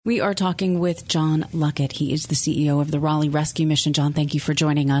We are talking with John Luckett. He is the CEO of the Raleigh Rescue Mission. John, thank you for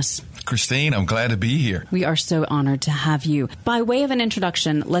joining us. Kristine, I'm glad to be here. We are so honored to have you. By way of an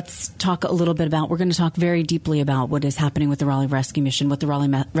introduction, let's talk a little bit about, we're going to talk very deeply about what is happening with the Raleigh Rescue Mission, what the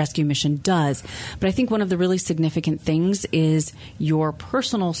Raleigh Rescue Mission does. But I think one of the really significant things is your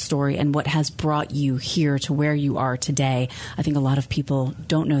personal story and what has brought you here to where you are today. I think a lot of people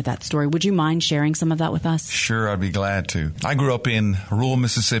don't know that story. Would you mind sharing some of that with us? Sure, I'd be glad to. I grew up in rural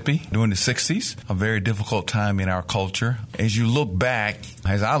Mississippi during the 60s, a very difficult time in our culture. As I look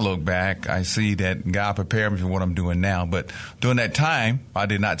back, I see that God prepared me for what I'm doing now. But during that time, I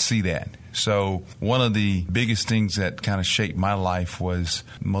did not see that. So one of the biggest things that kind of shaped my life was,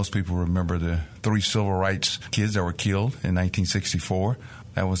 most people remember the 3 civil rights kids that were killed in 1964.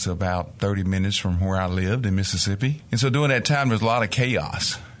 That was about 30 minutes from where I lived in Mississippi. And so during that time, there was a lot of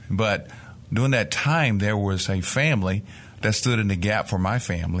chaos. But during that time, there was a family that stood in the gap for my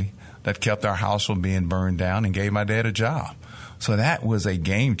family, that kept our house from being burned down and gave my dad a job. So that was a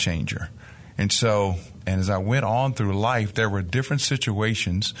game changer. And as I went on through life, there were different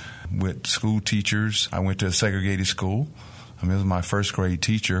situations with school teachers. I went to a segregated school. It was my first grade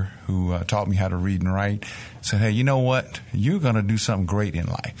teacher who taught me how to read and write. Said, hey, you know what? You're going to do something great in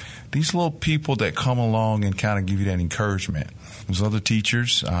life. These little people that come along and kind of give you that encouragement. There's other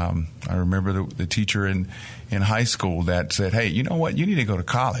teachers. I remember the teacher in high school that said, hey, you know what? You need to go to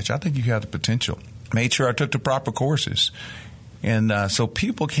college. I think you have the potential. Made sure I took the proper courses. And so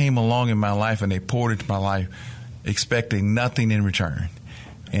people came along in my life and they poured into my life expecting nothing in return.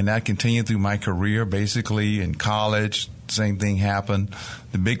 And that continued through my career, basically in college. Same thing happened.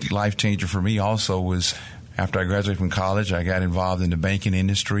 The big life changer for me also was after I graduated from college, I got involved in the banking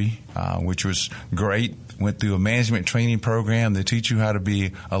industry, which was great. Went through a management training program to teach you how to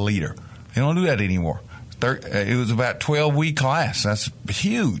be a leader. They don't do that anymore. It was about a 12-week class. That's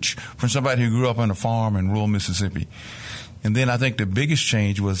huge for somebody who grew up on a farm in rural Mississippi. And then I think the biggest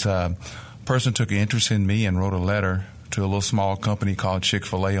change was a person took an interest in me and wrote a letter to a little small company called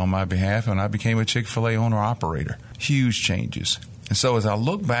Chick-fil-A on my behalf, and I became a Chick-fil-A owner-operator. Huge changes. And so as I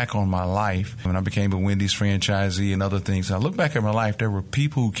look back on my life, when I became a Wendy's franchisee and other things, I look back at my life, there were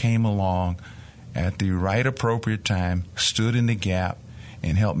people who came along at the right appropriate time, stood in the gap,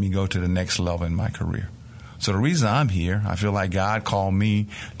 and helped me go to the next level in my career. So the reason I'm here, I feel like God called me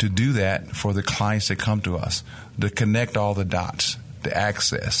to do that for the clients that come to us, to connect all the dots, the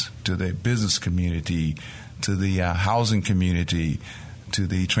access to the business community, to the housing community, to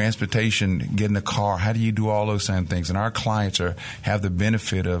the transportation, getting a car. How do you do all those kind of things? And our clients have the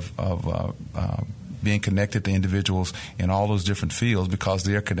benefit of being connected to individuals in all those different fields because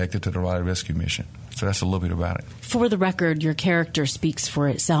they're connected to the Raleigh Rescue Mission. So that's a little bit about it. For the record, your character speaks for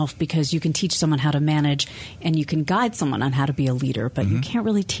itself because you can teach someone how to manage and you can guide someone on how to be a leader, but you can't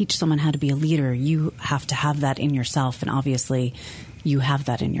really teach someone how to be a leader. You have to have that in yourself, and obviously you have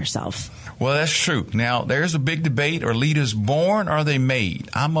that in yourself. Well, that's true. Now, there's a big debate. Are leaders born or are they made?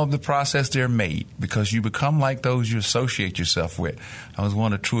 I'm of the process they're made because you become like those you associate yourself with. I was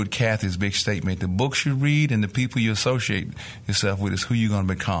one of Truett Cathy's big statement. The books you read and the people you associate yourself with is who you're going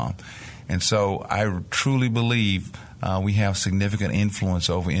to become. And so I truly believe we have significant influence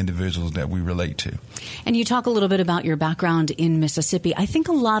over individuals that we relate to. And you talk a little bit about your background in Mississippi. I think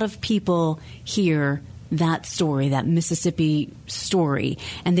a lot of people hear that story, that Mississippi story,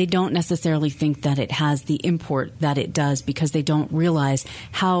 and they don't necessarily think that it has the import that it does because they don't realize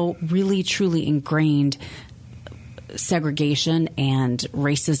how really, truly ingrained segregation and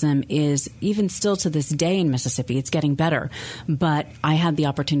racism is even still to this day in Mississippi. It's getting better. But I had the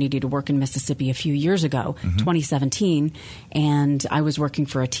opportunity to work in Mississippi a few years ago, 2017, and I was working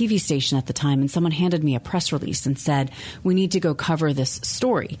for a TV station at the time, and someone handed me a press release and said, we need to go cover this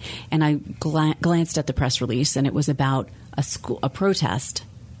story. And I glanced at the press release, and it was about a protest.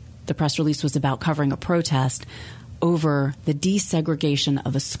 The press release was about covering a protest over the desegregation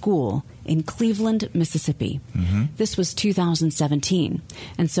of a school in Cleveland, Mississippi. This was 2017.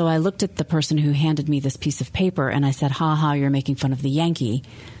 And so I looked at the person who handed me this piece of paper and I said, ha, you're making fun of the Yankee.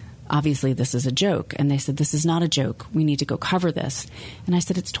 Obviously, this is a joke. And they said, this is not a joke. We need to go cover this. And I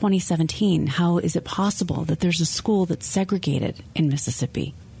said, it's 2017. How is it possible that there's a school that's segregated in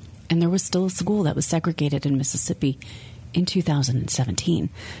Mississippi? And there was still a school that was segregated in Mississippi in 2017.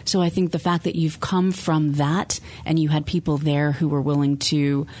 So I think the fact that you've come from that and you had people there who were willing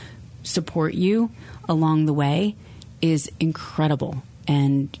to support you along the way is incredible.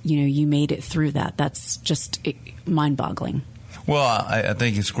 And, you made it through that. That's just mind-boggling. Well, I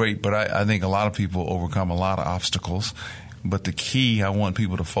think it's great, but I think a lot of people overcome a lot of obstacles. But the key I want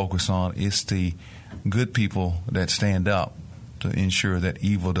people to focus on is the good people that stand up to ensure that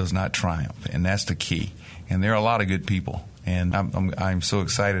evil does not triumph, and that's the key. And there are a lot of good people, and I'm so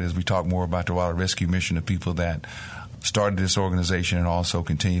excited as we talk more about the Raleigh Rescue Mission, the people that started this organization, and also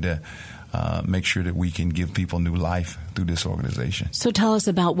continue to make sure that we can give people new life through this organization. So tell us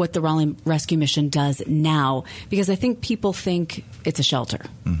about what the Raleigh Rescue Mission does now, because I think people think it's a shelter.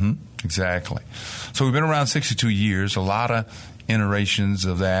 Mm-hmm. Exactly. So we've been around 62 years, a lot of iterations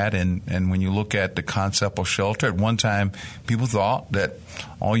of that, and when you look at the concept of shelter, at one time people thought that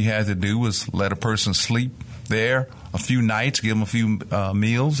all you had to do was let a person sleep there a few nights, give them a few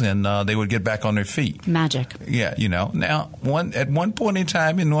meals, and they would get back on their feet. Magic. Yeah, Now, at one point in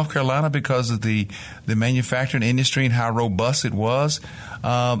time in North Carolina, because of the manufacturing industry and how robust it was,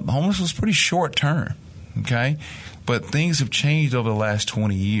 homeless was pretty short term, okay? But things have changed over the last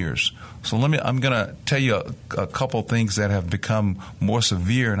 20 years. So I'm going to tell you a couple things that have become more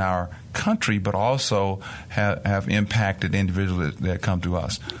severe in our country, but also have impacted individuals that come to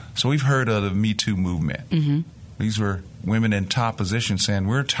us. So we've heard of the Me Too movement. Mm-hmm. These were women in top positions saying,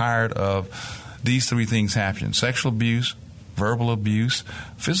 we're tired of these three things happening: sexual abuse, verbal abuse,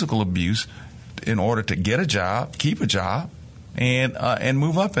 physical abuse, in order to get a job, keep a job, and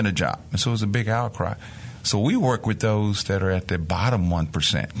move up in a job. And so it was a big outcry. So we work with those that are at the bottom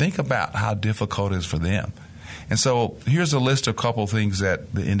 1%. Think about how difficult it is for them. And so here's a list of a couple of things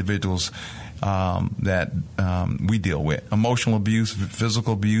that the individuals that we deal with: emotional abuse,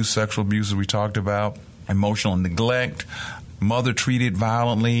 physical abuse, sexual abuse, as we talked about, emotional neglect, mother treated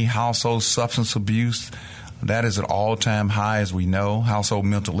violently, household substance abuse. That is at all-time high, as we know. Household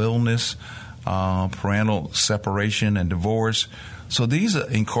mental illness, parental separation and divorce. So these are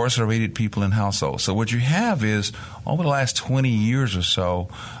incarcerated people in households. So what you have is, over the last 20 years or so,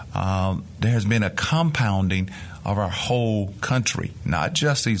 there has been a compounding of our whole country, not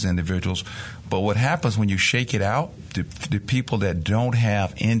just these individuals. But what happens when you shake it out, the people that don't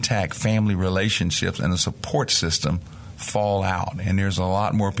have intact family relationships and a support system fall out. And there's a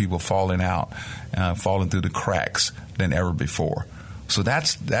lot more people falling out, falling through the cracks than ever before. So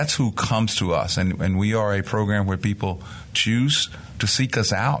that's who comes to us, and we are a program where people choose to seek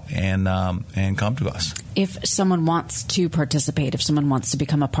us out and come to us. If someone wants to participate, if someone wants to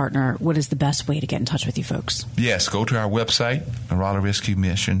become a partner, what is the best way to get in touch with you folks? Yes, go to our website, the Raleigh Rescue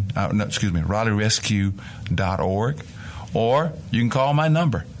Mission. RaleighRescue.org, or you can call my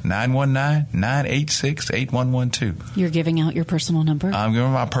number, 919-986-8112. You're giving out your personal number? I'm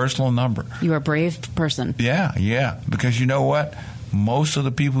giving my personal number. You're a brave person. Yeah, because you know what? Most of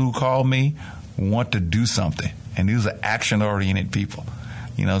the people who call me want to do something, and these are action-oriented people.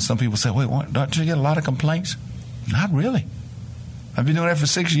 Some people say, wait, don't you get a lot of complaints? Not really. I've been doing that for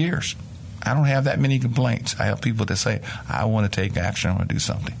 6 years. I don't have that many complaints. I have people that say, I want to take action, I want to do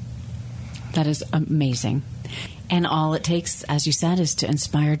something. That is amazing. And all it takes, as you said, is to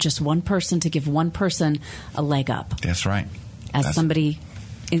inspire just one person, to give one person a leg up. That's right. That's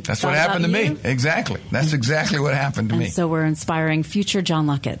what happened to me. Exactly. That's exactly what happened to me. And so we're inspiring future John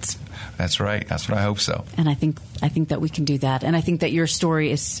Lucketts. That's right. That's what I hope so. And I think that we can do that. And I think that your story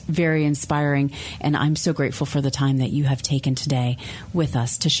is very inspiring. And I'm so grateful for the time that you have taken today with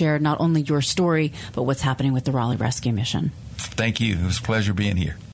us to share not only your story, but what's happening with the Raleigh Rescue Mission. Thank you. It was a pleasure being here.